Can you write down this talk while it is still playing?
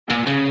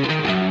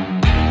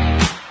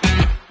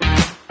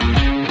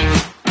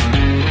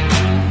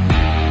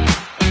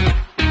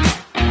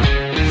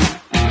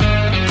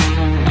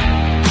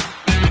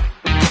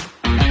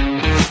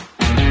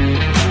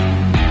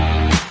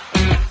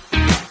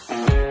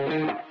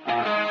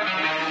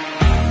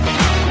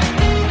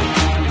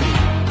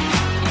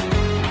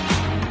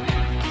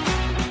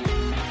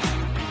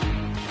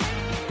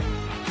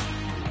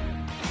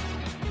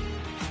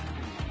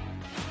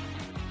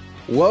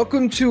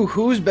Welcome to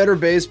Who's Better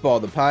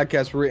Baseball, the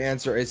podcast where we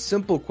answer a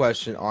simple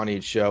question on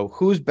each show.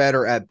 Who's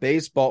better at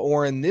baseball?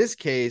 Or in this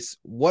case,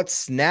 what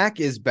snack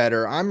is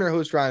better? I'm your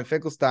host, Ryan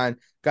Finkelstein.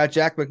 Got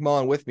Jack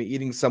McMullen with me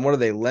eating some, what are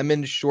they,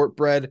 lemon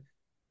shortbread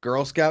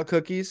Girl Scout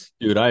cookies?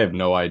 Dude, I have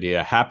no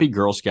idea. Happy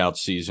Girl Scout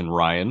season,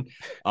 Ryan.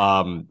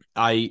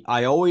 I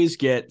always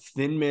get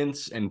Thin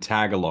Mints and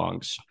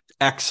Tagalongs.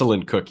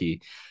 Excellent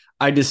cookie.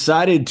 I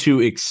decided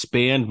to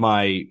expand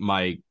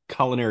my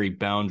culinary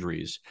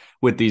boundaries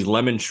with these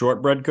lemon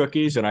shortbread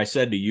cookies, and I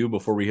said to you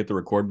before we hit the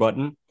record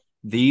button,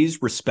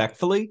 these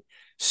respectfully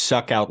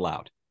suck out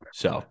loud.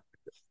 So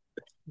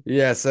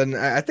Yes, and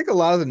I think a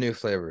lot of the new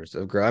flavors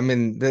of girl. I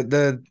mean,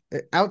 the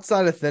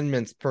outside of Thin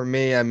Mints, for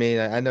me, I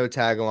know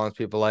tagalongs,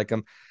 people like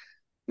them.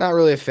 Not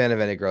really a fan of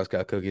any Girl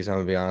Scout cookies, I'm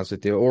gonna be honest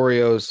with you.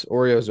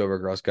 Oreos over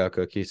Girl Scout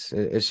cookies.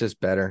 It's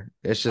just better.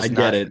 It's I just get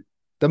not it.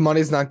 the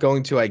money's not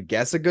going to, I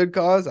guess, a good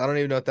cause. I don't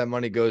even know if that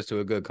money goes to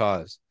a good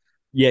cause.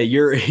 Yeah,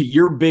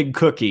 you're big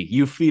cookie.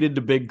 You feed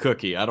into big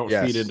cookie. I don't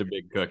feed Yes. into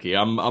big cookie.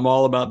 I'm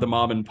all about the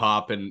mom and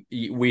pop. And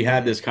we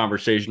had Mhm. this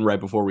conversation right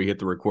before we hit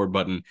the record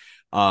button.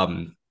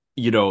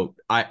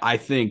 I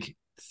think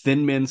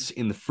Thin Mints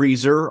in the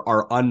freezer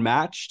are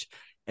unmatched.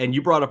 And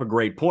you brought up a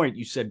great point.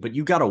 You said, but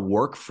you got to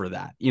work for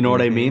that. You know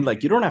what I Mhm. mean?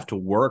 Like you don't have to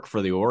work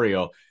for the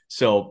Oreo.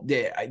 So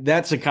yeah,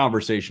 that's a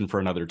conversation for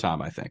another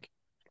time, I think.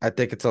 I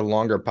think it's a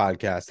longer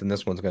podcast than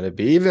this one's going to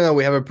be, even though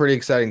we have a pretty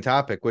exciting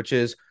topic, which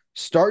is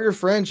start your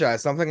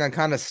franchise. Something I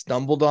kind of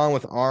stumbled on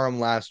with Aram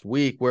last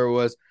week, where it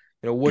was,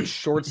 which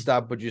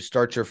shortstop would you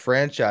start your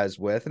franchise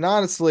with? And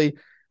honestly,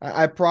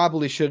 I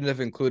probably shouldn't have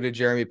included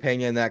Jeremy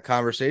Pena in that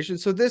conversation.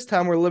 So this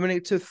time we're limiting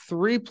it to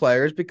three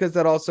players because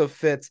that also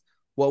fits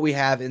what we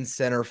have in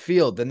center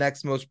field. The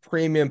next most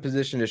premium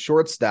position is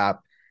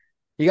shortstop.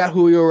 You got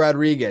Julio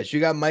Rodriguez,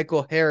 you got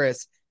Michael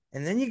Harris,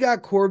 and then you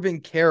got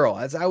Corbin Carroll.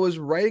 As I was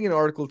writing an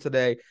article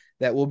today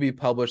that will be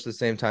published the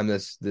same time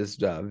this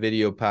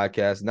video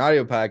podcast and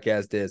audio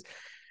podcast is,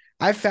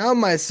 I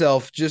found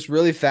myself just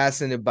really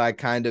fascinated by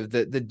kind of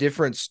the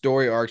different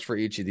story arcs for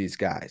each of these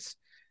guys.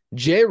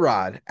 J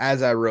Rod,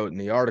 as I wrote in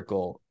the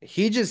article,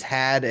 he just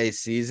had a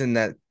season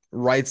that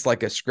writes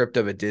like a script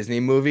of a Disney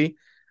movie.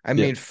 I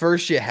Yeah. mean,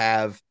 first you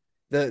have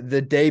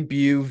the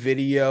debut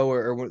video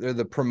or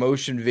the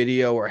promotion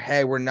video, or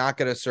hey, we're not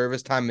going to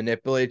service time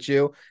manipulate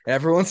you, and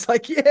everyone's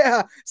like,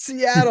 yeah,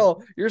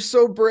 Seattle, you're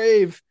so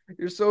brave,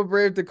 you're so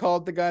brave to call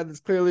it the guy that's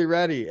clearly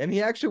ready, and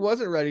he actually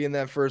wasn't ready in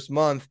that first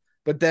month.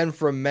 But then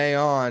from May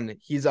on,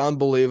 he's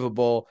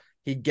unbelievable.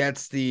 He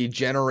gets the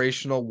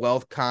generational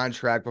wealth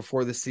contract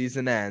before the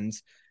season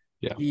ends.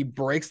 Yeah. He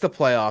breaks the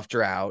playoff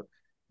drought,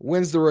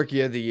 wins the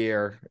rookie of the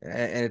year,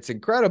 and it's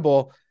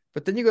incredible.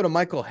 But then you go to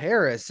Michael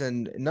Harris,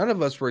 and none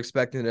of us were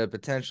expecting to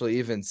potentially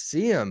even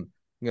see him,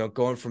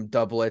 going from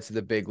double A to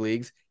the big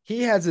leagues.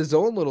 He has his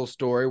own little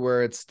story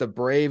where it's the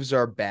Braves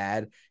are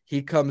bad.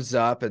 He comes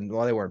up, and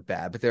well, they weren't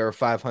bad, but they were a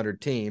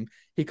 500 team.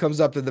 He comes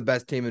up to the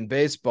best team in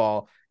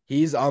baseball.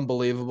 He's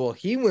unbelievable.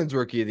 He wins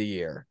rookie of the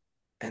year.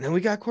 And then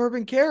we got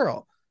Corbin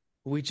Carroll.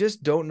 We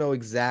just don't know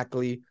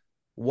exactly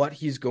what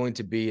he's going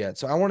to be yet.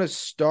 So I want to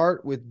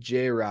start with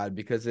J Rod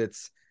because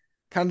it's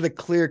kind of the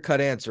clear cut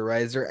answer,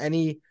 right? Is there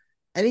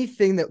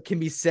anything that can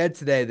be said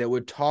today that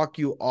would talk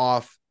you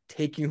off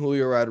taking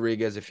Julio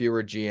Rodriguez if you were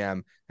a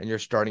GM and you're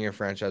starting your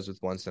franchise with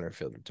one center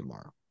fielder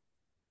tomorrow?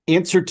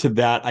 Answer to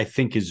that, I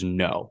think, is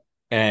no.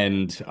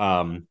 And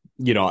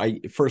I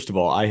first of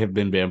all, I have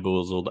been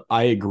bamboozled.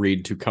 I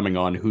agreed to coming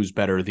on Who's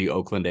Better, the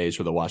Oakland A's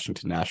or the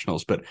Washington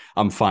Nationals, but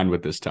I'm fine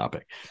with this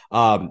topic.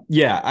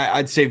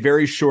 I'd say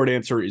very short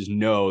answer is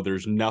no.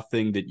 There's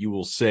nothing that you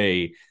will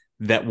say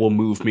that will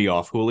move me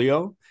off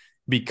Julio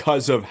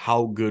because of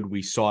how good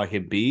we saw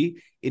him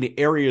be in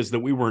areas that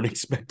we weren't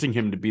expecting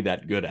him to be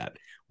that good at.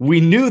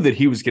 We knew that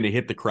he was going to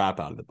hit the crap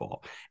out of the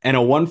ball, and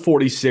a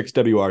 146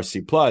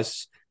 WRC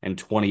plus and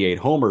 28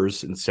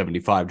 homers and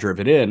 75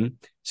 driven in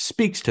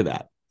speaks to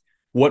that.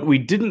 What we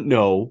didn't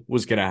know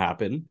was going to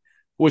happen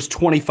was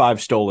 25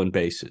 stolen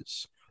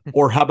bases.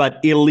 Or how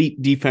about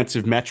elite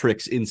defensive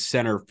metrics in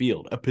center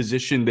field, a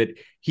position that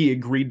he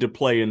agreed to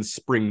play in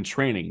spring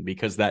training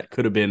because that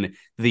could have been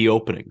the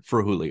opening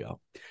for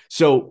Julio.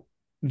 So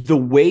the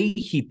way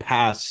he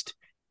passed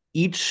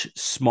each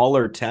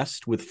smaller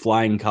test with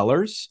flying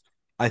colors,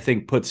 I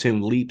think puts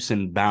him leaps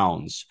and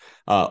bounds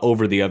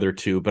over the other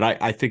two. But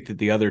I think that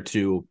the other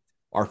two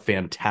are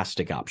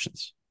fantastic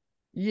options.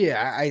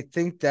 Yeah, I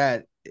think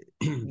that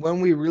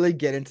when we really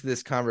get into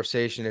this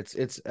conversation,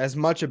 it's as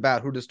much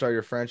about who to start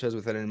your franchise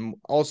with, and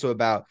also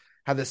about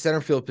how the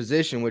center field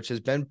position, which has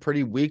been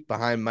pretty weak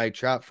behind Mike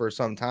Trout for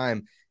some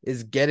time,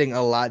 is getting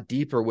a lot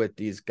deeper with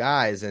these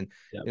guys. And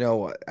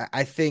Yeah.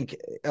 I think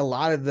a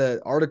lot of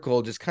the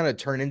article just kind of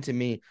turned into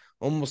me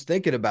almost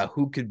thinking about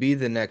who could be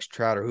the next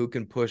Trout or who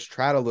can push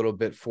Trout a little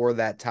bit for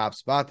that top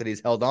spot that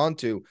he's held on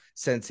to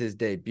since his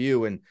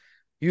debut. And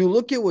you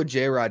look at what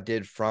J Rod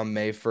did from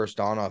May 1st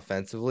on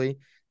offensively.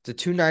 It's a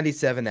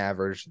 297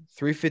 average,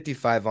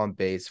 355 on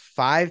base,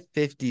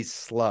 550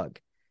 slug.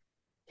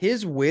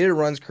 His weighted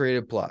runs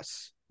created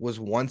plus was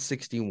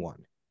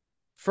 161.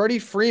 Freddie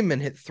Freeman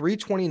hit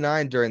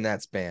 329 during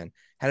that span,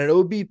 had an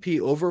OBP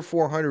over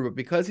 400, but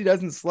because he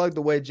doesn't slug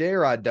the way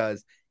J-Rod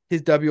does,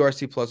 his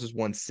WRC plus was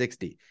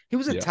 160. He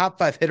was a Yeah. top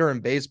 5 hitter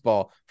in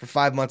baseball for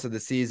 5 months of the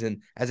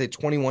season as a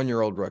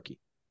 21-year-old rookie.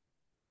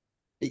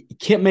 You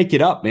can't make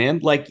it up, man.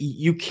 Like,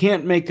 you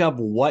can't make up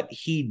what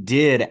he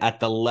did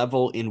at the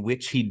level in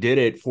which he did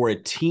it for a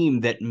team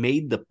that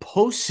made the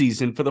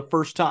postseason for the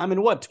first time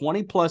in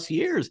 20 plus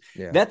years.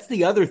 Yeah. That's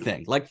the other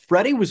thing. Like,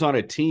 Freddie was on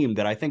a team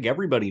that I think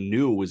everybody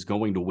knew was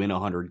going to win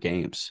 100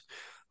 games.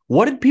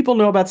 What did people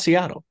know about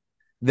Seattle?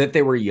 That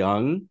they were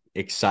young,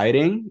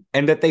 exciting,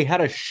 and that they had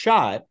a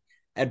shot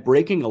at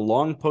breaking a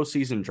long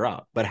postseason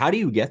drought. But how do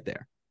you get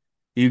there?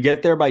 You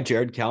get there by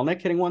Jared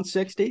Kelenic hitting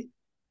 160?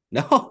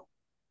 No.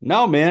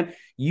 No, man,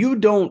 you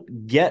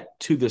don't get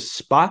to the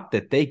spot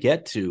that they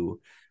get to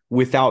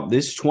without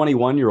this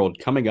 21-year-old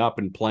coming up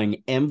and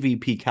playing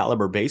MVP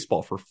caliber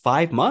baseball for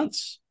 5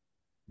 months.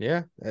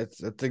 Yeah,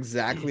 that's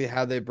exactly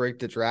how they break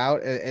the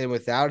drought. And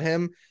without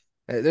him,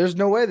 there's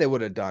no way they would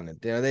have done it.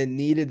 They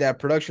needed that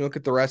production. Look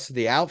at the rest of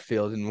the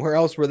outfield, and where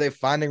else were they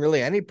finding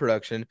really any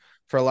production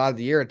for a lot of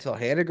the year until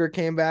Haniger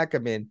came back? I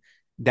mean,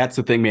 that's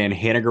the thing, man.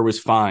 Haniger was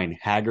fine.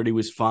 Haggerty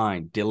was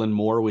fine. Dylan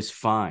Moore was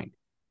fine.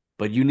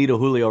 But you need a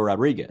Julio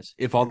Rodriguez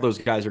if all those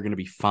guys are going to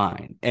be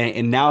fine.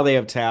 And now they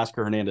have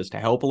Teoscar Hernandez to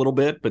help a little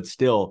bit, but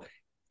still,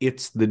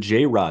 it's the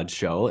J-Rod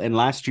show. And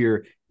last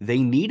year, they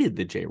needed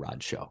the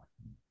J-Rod show.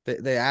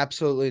 They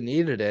absolutely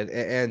needed it.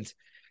 And,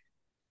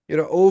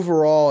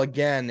 overall,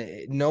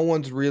 again, no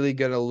one's really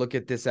going to look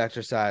at this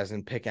exercise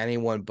and pick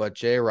anyone but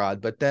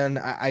J-Rod. But then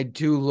I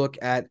do look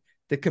at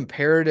the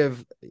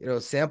comparative,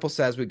 sample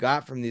size we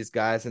got from these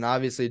guys. And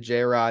obviously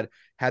J-Rod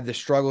had the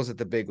struggles at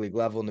the big league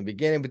level in the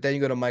beginning, but then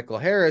you go to Michael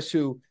Harris,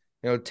 who,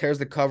 tears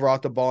the cover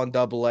off the ball in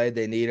Double-A.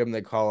 They need him.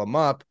 They call him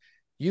up.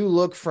 You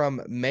look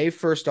from May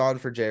 1st on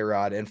for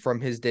J-Rod and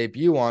from his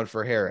debut on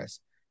for Harris.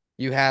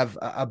 You have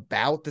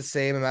about the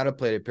same amount of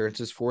plate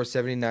appearances,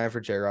 479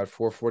 for J-Rod,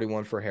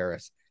 441 for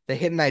Harris. They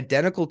hit an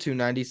identical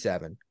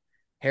 297.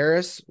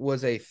 Harris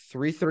was a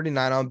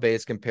 339 on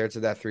base compared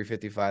to that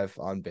 355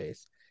 on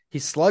base. He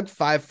slugged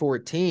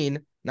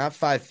 514, not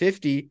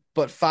 550,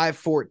 but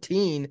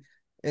 514,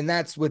 and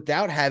that's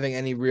without having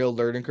any real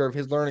learning curve.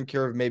 His learning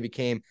curve maybe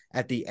came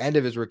at the end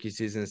of his rookie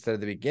season instead of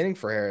the beginning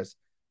for Harris.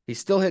 He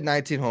still hit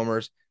 19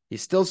 homers. He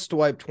still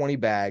swiped 20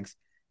 bags,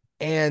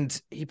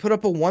 and he put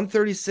up a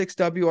 136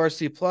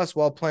 WRC plus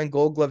while playing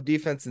Gold Glove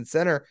defense and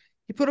center.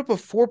 He put up a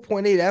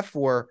 4.8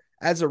 F4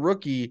 as a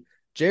rookie.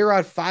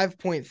 J-Rod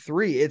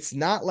 5.3. It's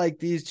not like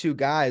these two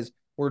guys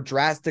were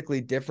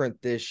drastically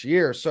different this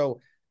year.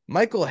 So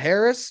Michael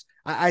Harris,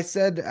 I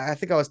said, I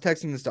think I was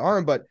texting this to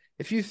Aaron, but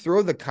if you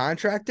throw the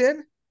contract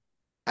in,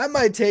 I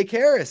might take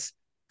Harris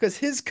because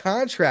his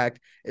contract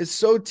is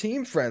so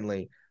team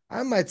friendly.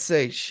 I might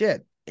say,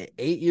 shit,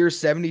 8 years,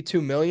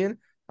 72 million.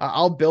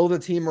 I'll build a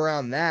team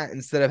around that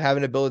instead of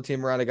having to build a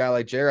team around a guy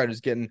like J-Rod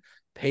who's getting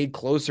paid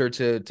closer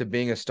to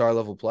being a star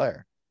level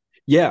player.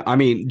 Yeah, I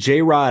mean,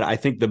 J-Rod, I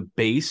think the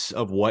base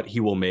of what he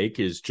will make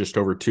is just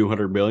over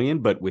 200 million,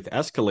 but with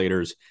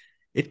escalators,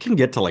 it can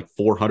get to like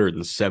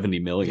 470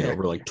 million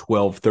over like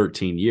 12,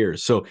 13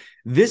 years. So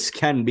this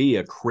can be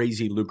a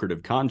crazy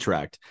lucrative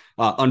contract.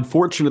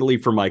 Unfortunately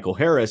for Michael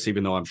Harris,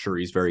 even though I'm sure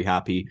he's very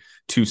happy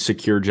to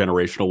secure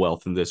generational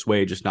wealth in this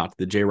way, just not to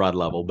the J-Rod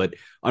level. But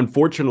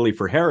unfortunately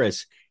for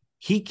Harris,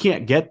 he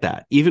can't get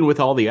that, even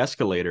with all the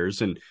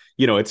escalators. And,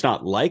 it's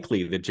not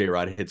likely that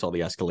J-Rod hits all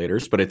the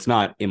escalators, but it's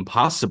not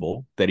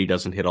impossible that he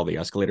doesn't hit all the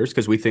escalators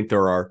because we think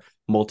there are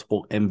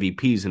multiple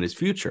MVPs in his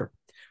future.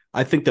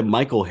 I think that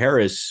Michael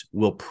Harris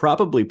will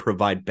probably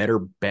provide better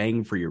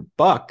bang for your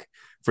buck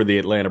for the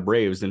Atlanta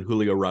Braves than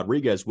Julio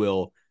Rodriguez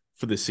will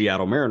for the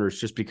Seattle Mariners,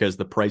 just because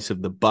the price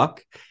of the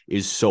buck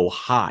is so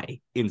high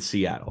in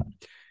Seattle.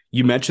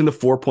 You mentioned the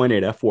 4.8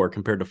 F4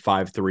 compared to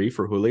 5.3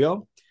 for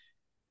Julio.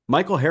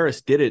 Michael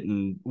Harris did it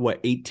in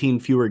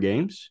 18 fewer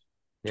games,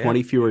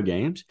 20 fewer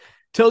games.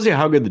 Tells you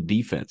how good the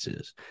defense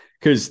is,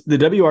 because the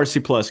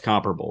WRC plus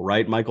comparable,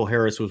 right? Michael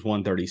Harris was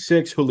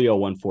 136, Julio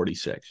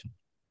 146.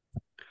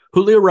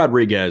 Julio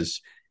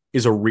Rodriguez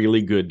is a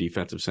really good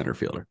defensive center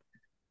fielder.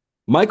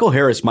 Michael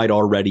Harris might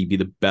already be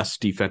the best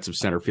defensive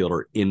center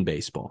fielder in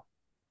baseball.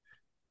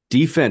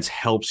 Defense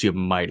helps you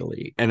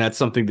mightily, and that's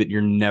something that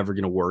you're never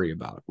going to worry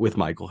about with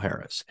Michael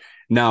Harris.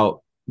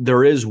 Now,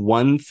 there is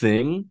one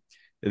thing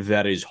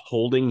that is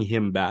holding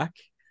him back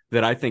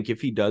that I think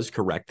if he does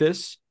correct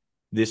this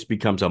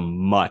becomes a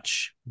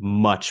much,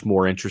 much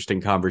more interesting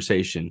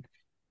conversation.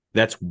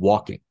 That's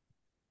walking.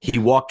 He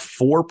walked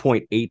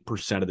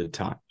 4.8% of the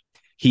time.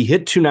 He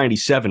hit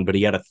 297, but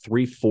he had a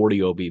 340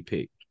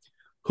 OBP.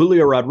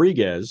 Julio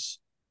Rodriguez,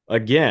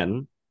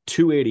 again,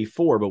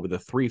 284, but with a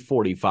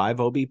 345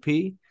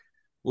 OBP.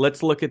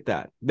 Let's look at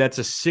that. That's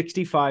a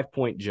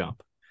 65-point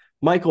jump.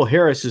 Michael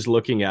Harris is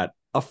looking at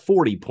a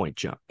 40-point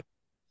jump.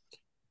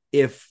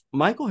 If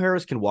Michael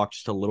Harris can walk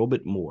just a little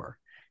bit more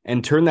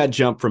and turn that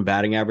jump from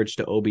batting average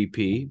to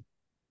OBP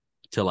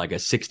to like a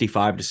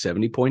 65 to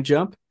 70-point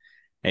jump,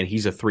 and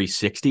he's a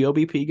 360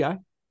 OBP guy,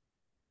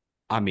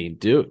 I mean,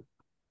 dude,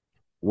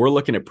 we're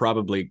looking at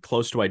probably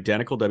close to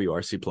identical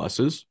WRC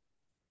pluses.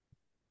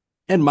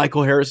 And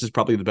Michael Harris is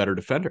probably the better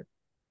defender.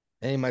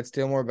 And he might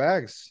steal more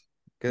bags.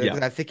 Because Yeah.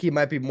 I think he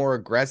might be more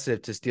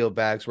aggressive to steal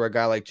bags, where a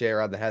guy like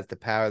J-Rod that has the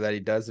power that he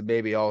does, and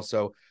maybe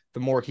also the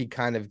more he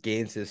kind of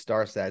gains his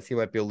star stats, he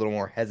might be a little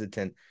more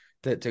hesitant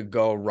to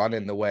go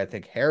running the way I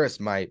think Harris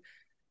might.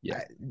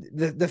 Yeah.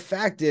 The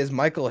fact is,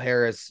 Michael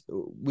Harris,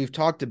 we've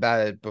talked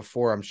about it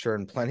before, I'm sure,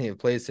 in plenty of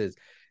places.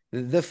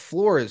 The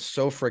floor is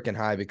so freaking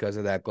high because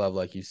of that glove,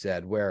 like you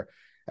said, where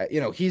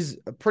he's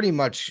pretty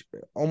much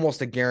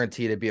almost a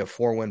guarantee to be a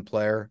 4-win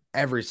player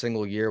every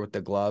single year with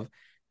the glove.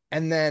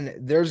 And then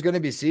there's going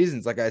to be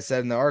seasons, like I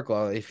said in the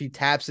article, if he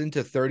taps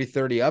into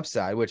 30-30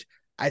 upside, which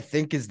I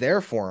think is there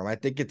for him. I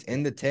think it's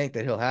in the tank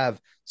that he'll have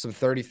some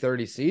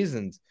 30-30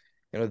 seasons.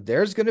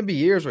 There's going to be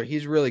years where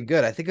he's really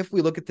good. I think if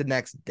we look at the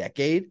next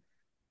decade,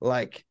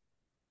 like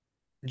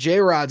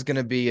J-Rod's going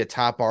to be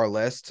atop our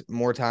list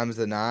more times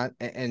than not.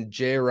 And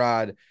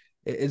J-Rod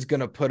is going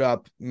to put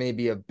up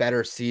maybe a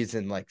better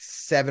season like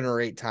 7 or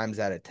 8 times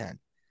out of 10.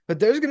 But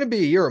there's going to be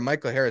a year where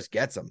Michael Harris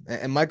gets him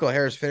and Michael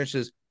Harris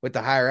finishes with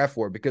the higher F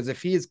word, because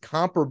if he is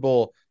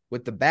comparable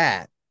with the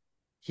bat,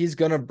 he's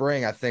going to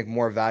bring, I think,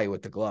 more value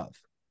with the glove.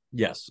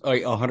 Yes,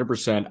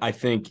 100%. I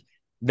think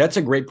that's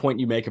a great point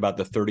you make about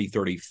the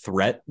 30-30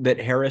 threat that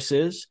Harris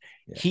is.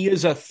 Yeah. He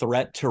is a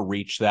threat to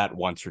reach that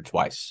once or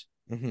twice.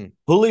 Mm-hmm.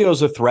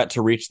 Julio's a threat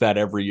to reach that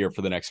every year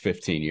for the next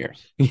 15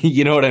 years.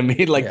 You know what I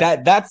mean? Like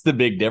that's the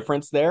big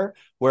difference there,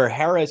 where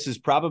Harris is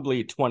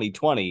probably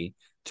 20-20,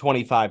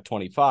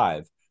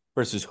 25-25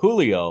 versus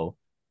Julio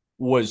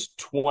was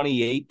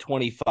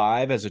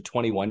 28-25 as a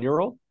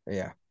 21-year-old.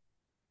 Yeah.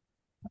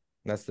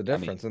 That's the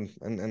difference. I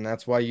mean, and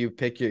that's why you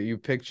pick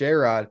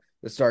J-Rod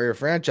to start your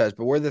franchise.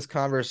 But where this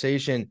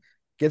conversation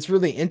gets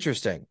really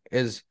interesting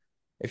is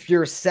if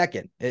you're a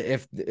second,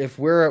 if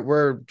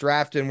we're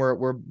drafting,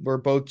 we're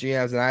both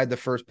GMs, and I had the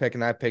first pick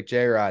and I picked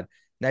J-Rod.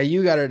 Now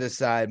you got to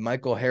decide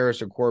Michael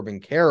Harris or Corbin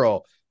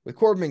Carroll. With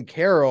Corbin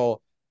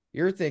Carroll,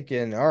 you're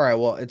thinking, all right,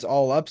 well, it's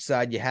all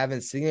upside. You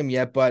haven't seen him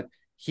yet, but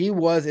he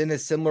was in a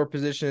similar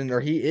position, or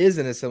he is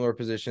in a similar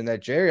position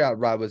that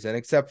J-Rod was in,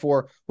 except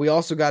for we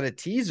also got a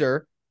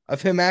teaser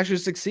of him actually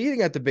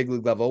succeeding at the big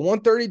league level.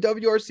 130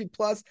 WRC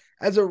plus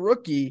as a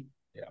rookie.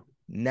 Yeah.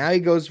 Now he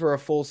goes for a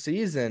full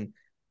season.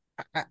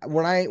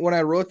 When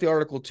I wrote the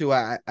article too,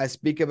 I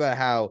speak about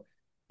how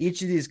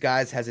each of these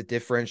guys has a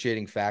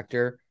differentiating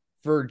factor.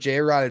 For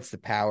J-Rod, it's the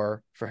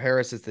power. For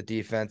Harris, it's the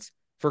defense.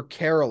 For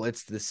Carroll,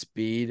 it's the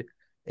speed.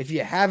 If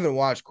you haven't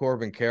watched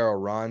Corbin Carroll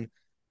run,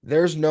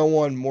 there's no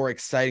one more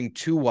exciting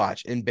to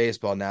watch in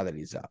baseball now that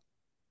he's up.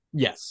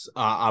 Yes,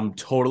 I'm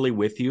totally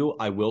with you.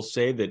 I will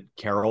say that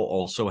Carroll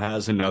also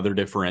has another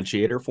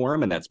differentiator for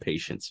him, and that's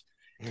patience.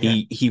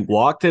 Yeah. He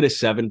walked at a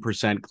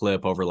 7%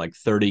 clip over like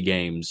 30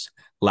 games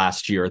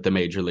last year at the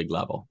major league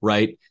level,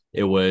 right?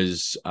 It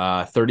was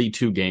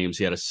 32 games.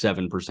 He had a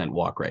 7%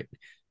 walk rate.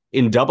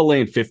 In Double A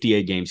in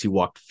 58 games, he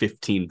walked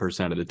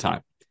 15% of the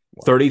time.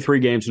 Wow. 33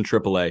 games in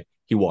Triple A,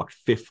 he walked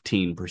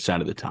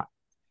 15% of the time.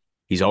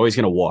 He's always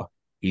going to walk.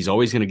 He's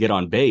always going to get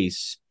on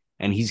base,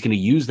 and he's going to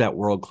use that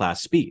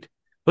world-class speed.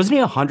 Wasn't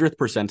he 100th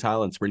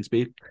percentile in sprint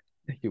speed?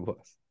 He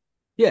was.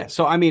 Yeah,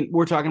 so, I mean,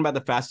 we're talking about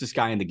the fastest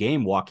guy in the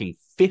game walking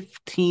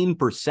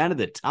 15% of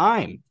the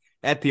time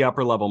at the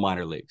upper-level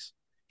minor leagues.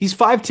 He's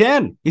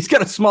 5'10". He's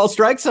got a small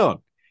strike zone.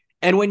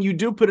 And when you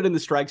do put it in the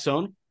strike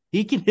zone,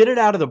 he can hit it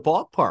out of the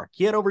ballpark.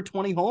 He had over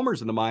 20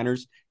 homers in the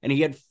minors, and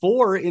he had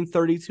 4 in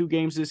 32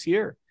 games this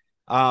year.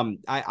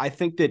 I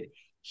think that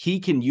he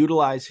can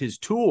utilize his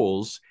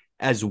tools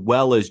as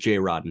well as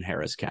J-Rod and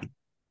Harris can.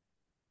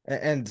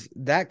 And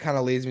that kind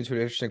of leads me to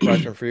an interesting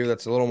question for you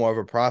that's a little more of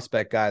a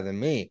prospect guy than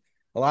me.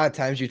 A lot of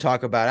times you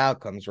talk about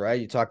outcomes, right?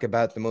 You talk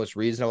about the most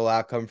reasonable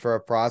outcome for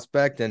a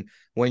prospect. And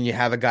when you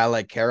have a guy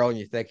like Carroll and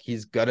you think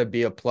he's going to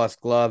be a plus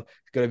glove,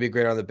 he's going to be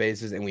great on the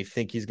bases, and we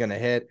think he's going to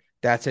hit,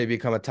 that's how you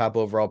become a top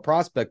overall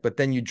prospect. But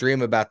then you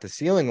dream about the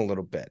ceiling a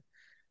little bit.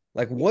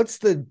 Like, what's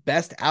the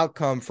best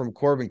outcome from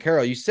Corbin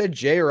Carroll? You said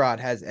J-Rod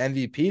has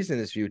MVPs in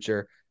his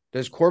future.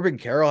 Does Corbin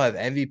Carroll have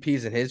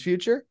MVPs in his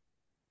future?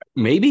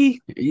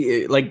 Maybe.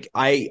 Like,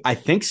 I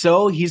think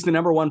so. He's the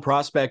number 1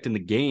 prospect in the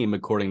game,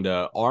 according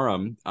to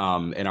Aram,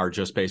 in our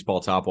Just Baseball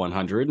Top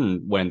 100.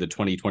 And when the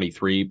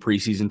 2023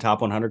 preseason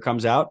Top 100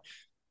 comes out,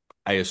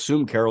 I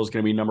assume Carroll's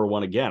going to be number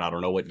 1 again. I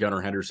don't know what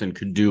Gunnar Henderson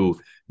could do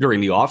during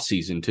the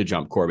offseason to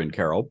jump Corbin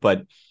Carroll.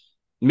 But,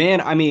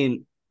 man, I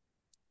mean,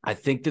 I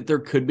think that there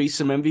could be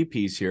some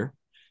MVPs here.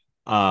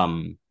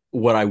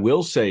 What I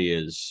will say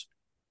is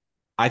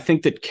I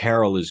think that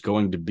Carroll is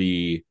going to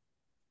be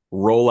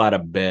roll out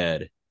of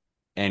bed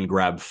and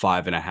grab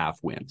 5.5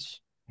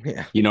 wins.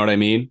 Yeah. You know what I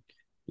mean?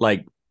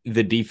 Like,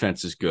 the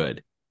defense is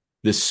good.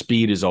 The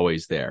speed is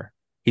always there.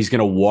 He's going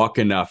to walk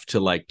enough to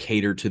like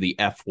cater to the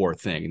F4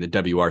 thing, the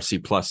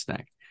WRC plus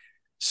thing.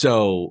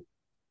 So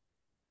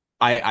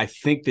I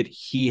think that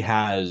he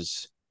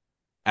has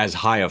as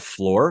high a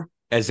floor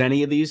as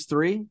any of these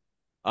three.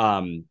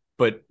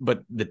 But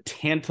the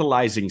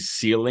tantalizing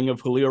ceiling of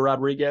Julio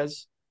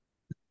Rodriguez,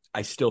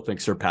 I still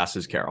think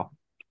surpasses Carroll.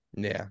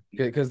 Yeah,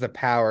 because the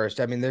power.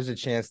 I mean, there's a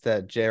chance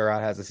that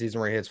J-Rod has a season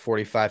where he hits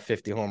 45,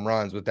 50 home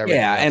runs with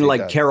everything Yeah, else and he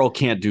like does. Carroll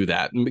can't do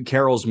that.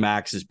 Carroll's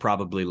max is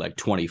probably like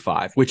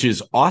 25, which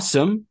is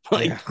awesome, Yeah.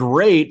 like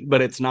great,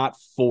 but it's not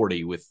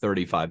 40 with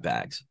 35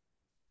 bags.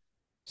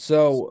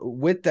 So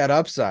with that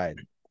upside,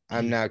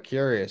 I'm now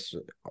curious,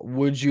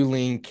 would you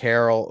lean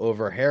Carroll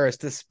over Harris,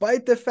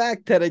 despite the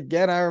fact that,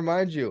 again, I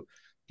remind you,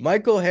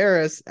 Michael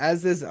Harris,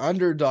 as this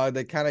underdog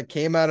that kind of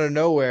came out of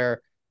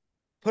nowhere,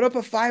 put up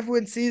a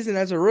 5-win season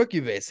as a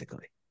rookie,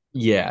 basically,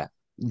 Yeah.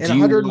 in Do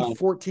you want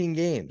 114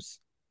 games.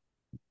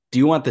 do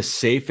you want the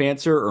safe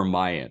answer or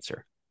my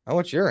answer? I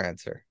want your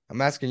answer.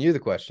 I'm asking you the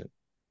question.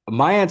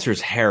 My answer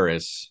is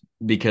Harris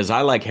because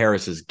I like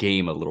Harris's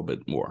game a little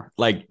bit more.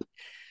 Like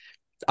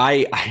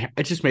I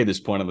just made this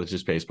point on the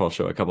Just Baseball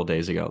show a couple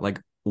days ago. Like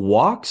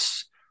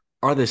walks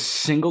are the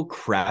single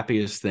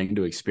crappiest thing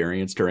to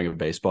experience during a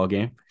baseball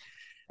game.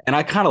 And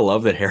I kind of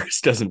love that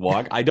Harris doesn't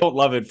walk. I don't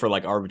love it for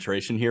like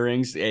arbitration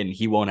hearings, and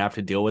he won't have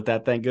to deal with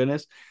that, thank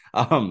goodness.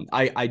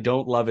 I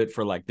don't love it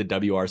for like the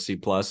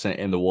WRC plus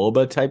and the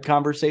WOBA type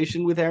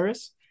conversation with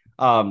Harris.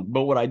 But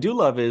what I do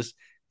love is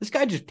this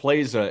guy just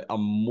plays a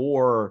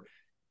more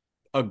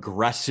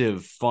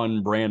aggressive,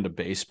 fun brand of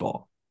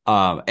baseball.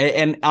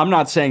 And I'm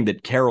not saying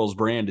that Carroll's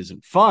brand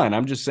isn't fun.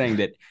 I'm just saying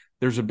that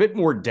there's a bit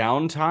more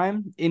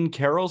downtime in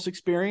Carroll's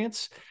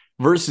experience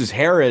versus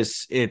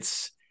Harris.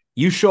 It's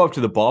you show up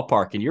to the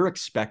ballpark and you're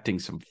expecting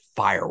some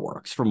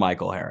fireworks from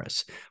Michael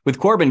Harris. With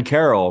Corbin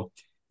Carroll,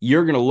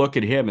 you're going to look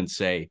at him and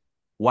say,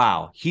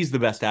 wow, he's the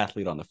best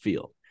athlete on the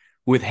field.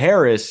 With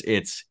Harris,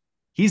 it's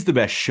he's the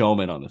best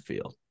showman on the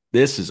field.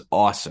 This is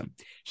awesome.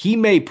 He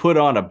may put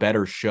on a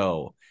better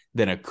show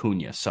than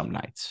Acuna some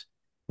nights,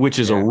 which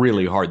is a Yeah.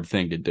 really hard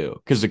thing to do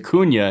because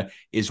Acuna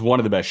is one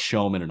of the best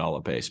showmen in all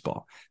of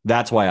baseball.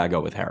 That's why I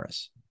go with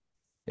Harris.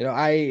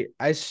 I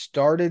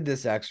started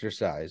this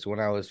exercise when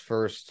I was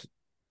first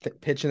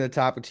pitching the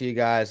topic to you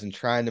guys and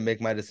trying to make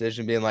my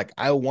decision, being like,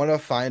 I want to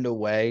find a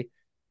way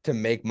to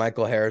make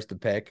Michael Harris the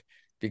pick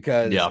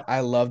because Yeah. I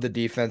love the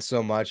defense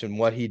so much and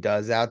what he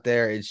does out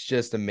there. It's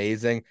just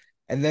amazing.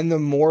 And then the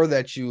more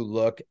that you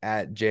look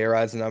at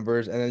J-Rod's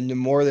numbers, and then the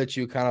more that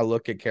you kind of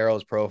look at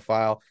Carroll's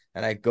profile,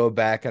 and I go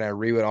back and I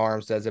read what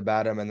Arm says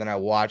about him, and then I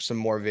watch some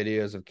more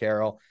videos of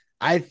Carroll,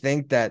 I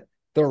think that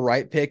the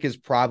right pick is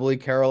probably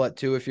Carroll at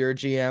 2 if you're a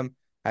GM.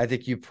 I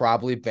think you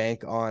probably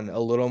bank on a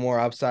little more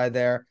upside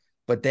there.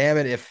 But damn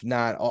it, if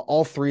not,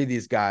 all three of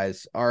these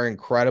guys are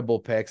incredible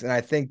picks. And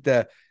I think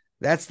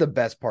that's the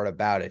best part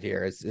about it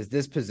here is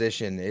this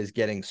position is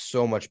getting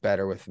so much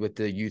better with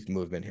the youth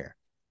movement here.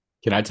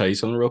 Can I tell you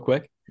something real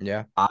quick?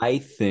 Yeah. I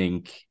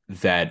think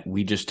that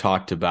we just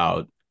talked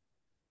about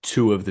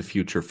two of the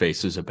future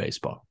faces of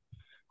baseball.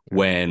 Yeah.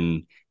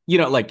 When,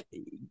 like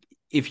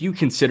if you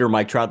consider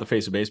Mike Trout the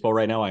face of baseball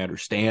right now, I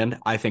understand.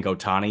 I think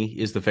Ohtani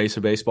is the face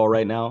of baseball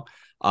right now.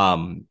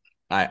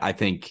 I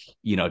think,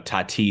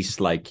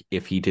 Tatis, like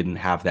if he didn't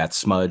have that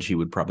smudge, he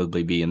would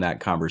probably be in that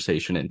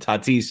conversation. And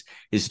Tatis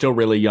is still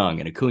really young,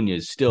 and Acuna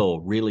is still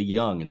really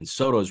young, and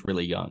Soto's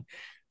really young.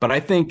 But I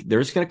think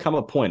there's going to come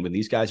a point when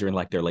these guys are in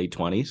like their late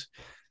 20s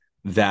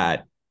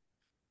that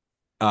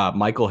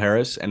Michael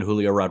Harris and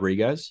Julio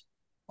Rodriguez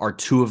are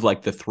two of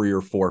like the three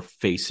or four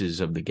faces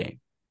of the game.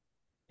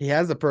 He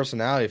has the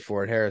personality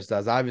for it. Harris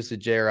does. Obviously,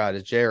 J-Rod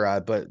is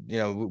J-Rod, but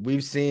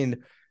we've seen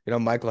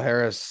Michael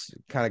Harris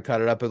kind of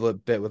cut it up a little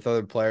bit with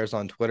other players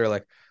on Twitter.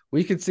 Like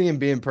we could see him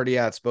being pretty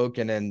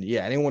outspoken, and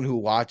yeah, anyone who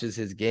watches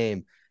his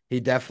game, he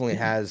definitely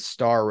has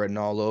star written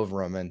all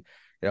over him. And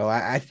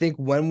I think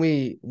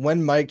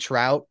when Mike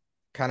Trout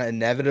kind of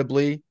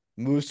inevitably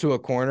moves to a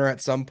corner at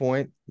some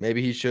point,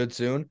 maybe he should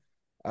soon.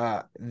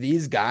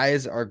 These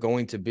guys are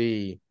going to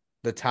be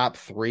the top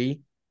three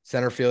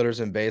center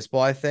fielders in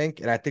baseball, I think,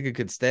 and I think it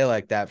could stay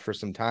like that for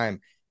some time.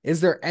 Is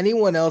there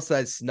anyone else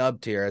that's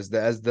snubbed here as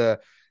the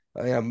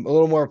a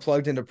little more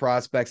plugged into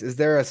prospects? Is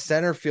there a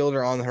center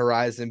fielder on the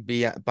horizon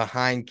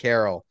behind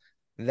Carroll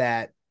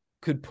that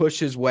could push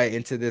his way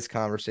into this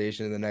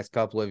conversation in the next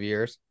couple of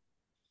years?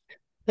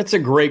 That's a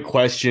great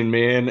question,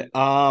 man.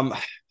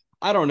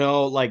 I don't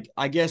know. Like,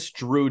 I guess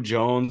Drew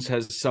Jones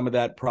has some of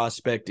that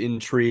prospect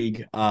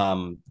intrigue,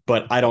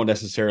 but I don't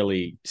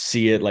necessarily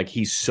see it. Like,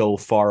 he's so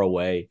far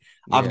away.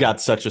 I've Yeah.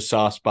 got such a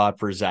soft spot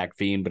for Zach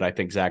Veen, but I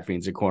think Zach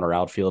Veen's a corner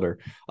outfielder.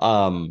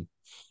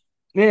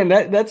 Man,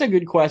 that's a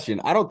good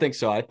question. I don't think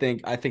so. I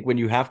think when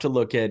you have to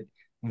look at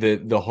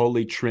the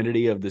holy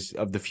trinity of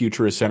the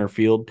future of center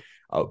field,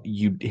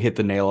 you hit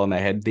the nail on the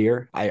head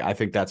there. I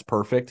think that's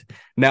perfect.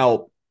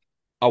 Now,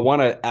 I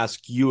want to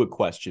ask you a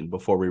question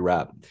before we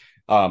wrap.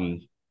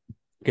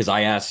 Because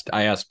I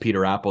asked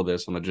Peter Apple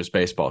this on the Just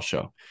Baseball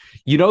show.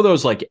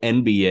 Those like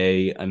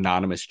NBA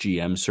anonymous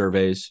GM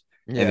surveys,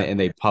 Yeah. and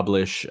they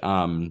publish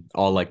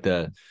all like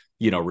the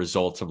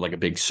results of like a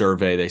big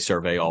survey. They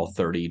survey all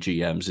 30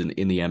 GMs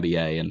in the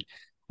NBA, and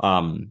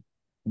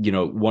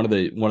one of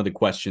the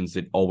questions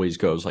that always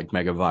goes like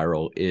mega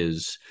viral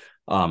is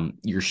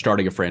you're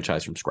starting a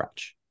franchise from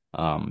scratch.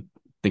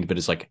 think of it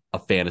as like a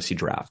fantasy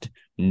draft.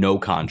 No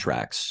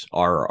contracts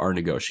are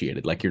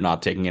negotiated. Like you're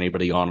not taking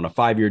anybody on a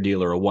 5-year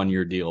deal or a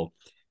 1-year deal.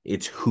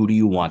 It's who do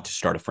you want to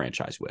start a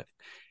franchise with?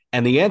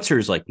 And the answer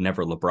is like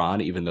never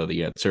LeBron, even though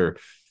the answer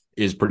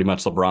is pretty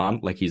much LeBron.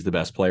 Like he's the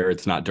best player.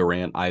 It's not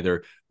Durant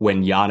either.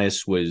 When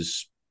Giannis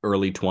was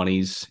early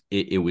 20s,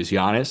 it was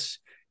Giannis.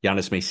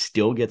 Giannis may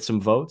still get some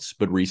votes,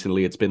 but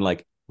recently it's been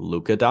like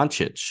Luka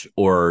Doncic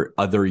or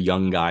other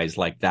young guys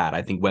like that.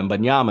 I think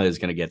Wembanyama is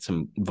going to get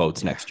some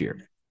votes next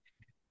year.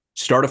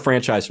 Start a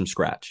franchise from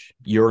scratch.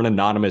 You're an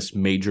anonymous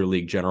major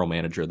league general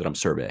manager that I'm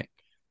surveying.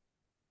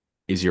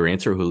 Is your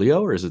answer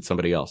Julio or is it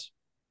somebody else?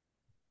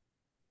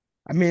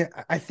 I mean,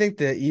 I think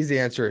the easy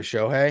answer is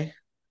Shohei.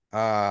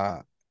 Uh,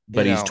 you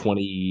But he's know,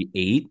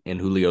 28 and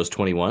Julio's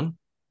 21.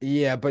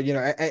 yeah, but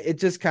it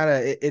just kind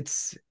of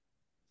it's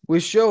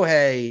with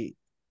Shohei.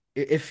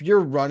 If you're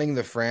running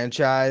the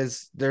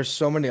franchise, there's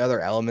so many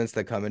other elements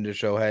that come into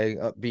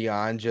Shohei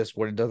beyond just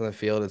what it does on the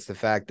field. It's the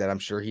fact that I'm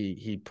sure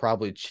he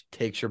probably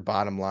takes your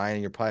bottom line,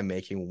 and you're probably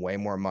making way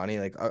more money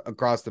like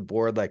across the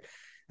board. Like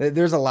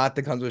there's a lot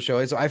that comes with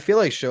Shohei, so I feel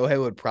like Shohei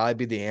would probably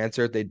be the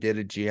answer if they did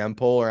a GM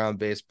poll around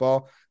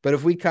baseball. But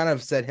if we kind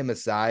of set him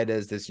aside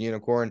as this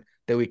unicorn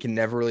that we can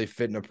never really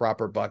fit in a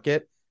proper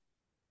bucket,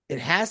 it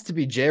has to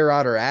be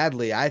J-Rod or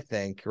Adley, I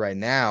think, right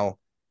now.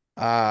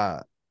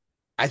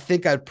 I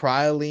think I'd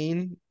probably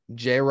lean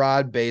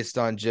J-Rod based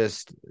on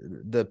just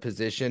the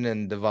position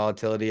and the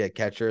volatility at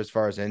catcher as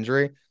far as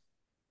injury.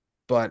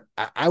 But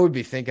I would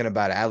be thinking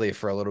about Adley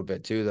for a little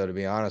bit too, though, to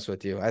be honest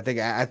with you. I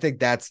think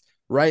that's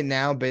right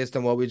now, based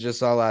on what we just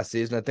saw last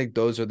season, I think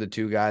those are the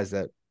two guys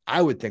that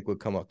I would think would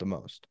come up the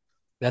most.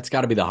 That's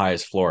got to be the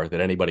highest floor that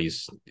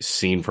anybody's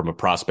seen from a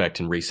prospect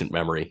in recent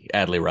memory,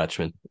 Adley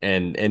Rutschman.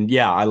 And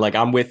yeah,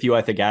 I'm with you.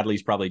 I think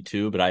Adley's probably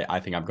 2, but I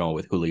think I'm going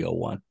with Julio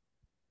 1.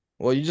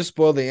 Well, you just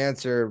spoiled the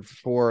answer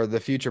for the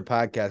future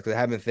podcast because I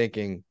have been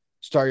thinking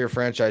start your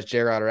franchise,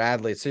 J-Rod or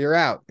Adley. So you're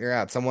out. You're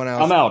out. Someone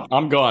else. I'm out.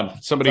 I'm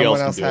gone. Somebody Someone else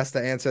can else do it. has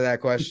to answer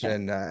that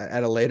question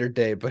at a later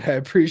date. But I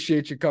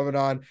appreciate you coming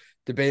on,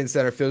 debating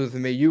center field with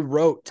me. You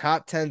wrote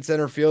top 10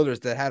 center fielders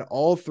that had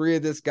all 3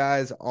 of this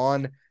guys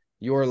on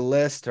your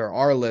list, or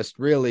our list,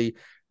 really.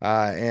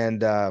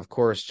 And of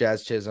course,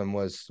 Jazz Chisholm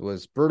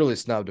was brutally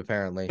snubbed.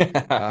 Apparently,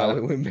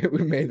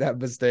 we made that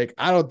mistake.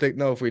 I don't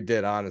know if we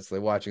did, honestly.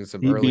 Watching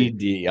some early,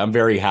 TBD. I'm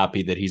very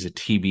happy that he's a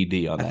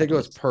TBD on I that think it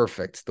was list.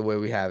 perfect the way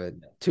we have it.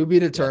 To be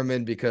Yeah.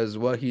 determined, because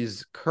what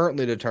he's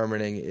currently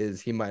determining is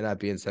he might not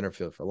be in center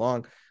field for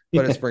long,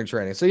 but it's spring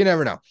training, so you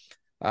never know.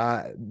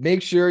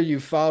 Make sure you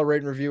follow,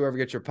 rate, and review wherever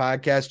you get your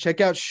podcast.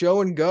 Check out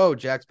Show and Go,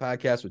 Jack's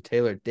podcast with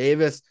Taylor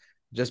Davis.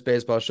 Just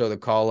Baseball Show, the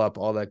call up,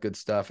 all that good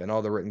stuff, and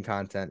all the written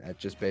content at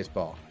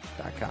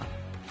justbaseball.com.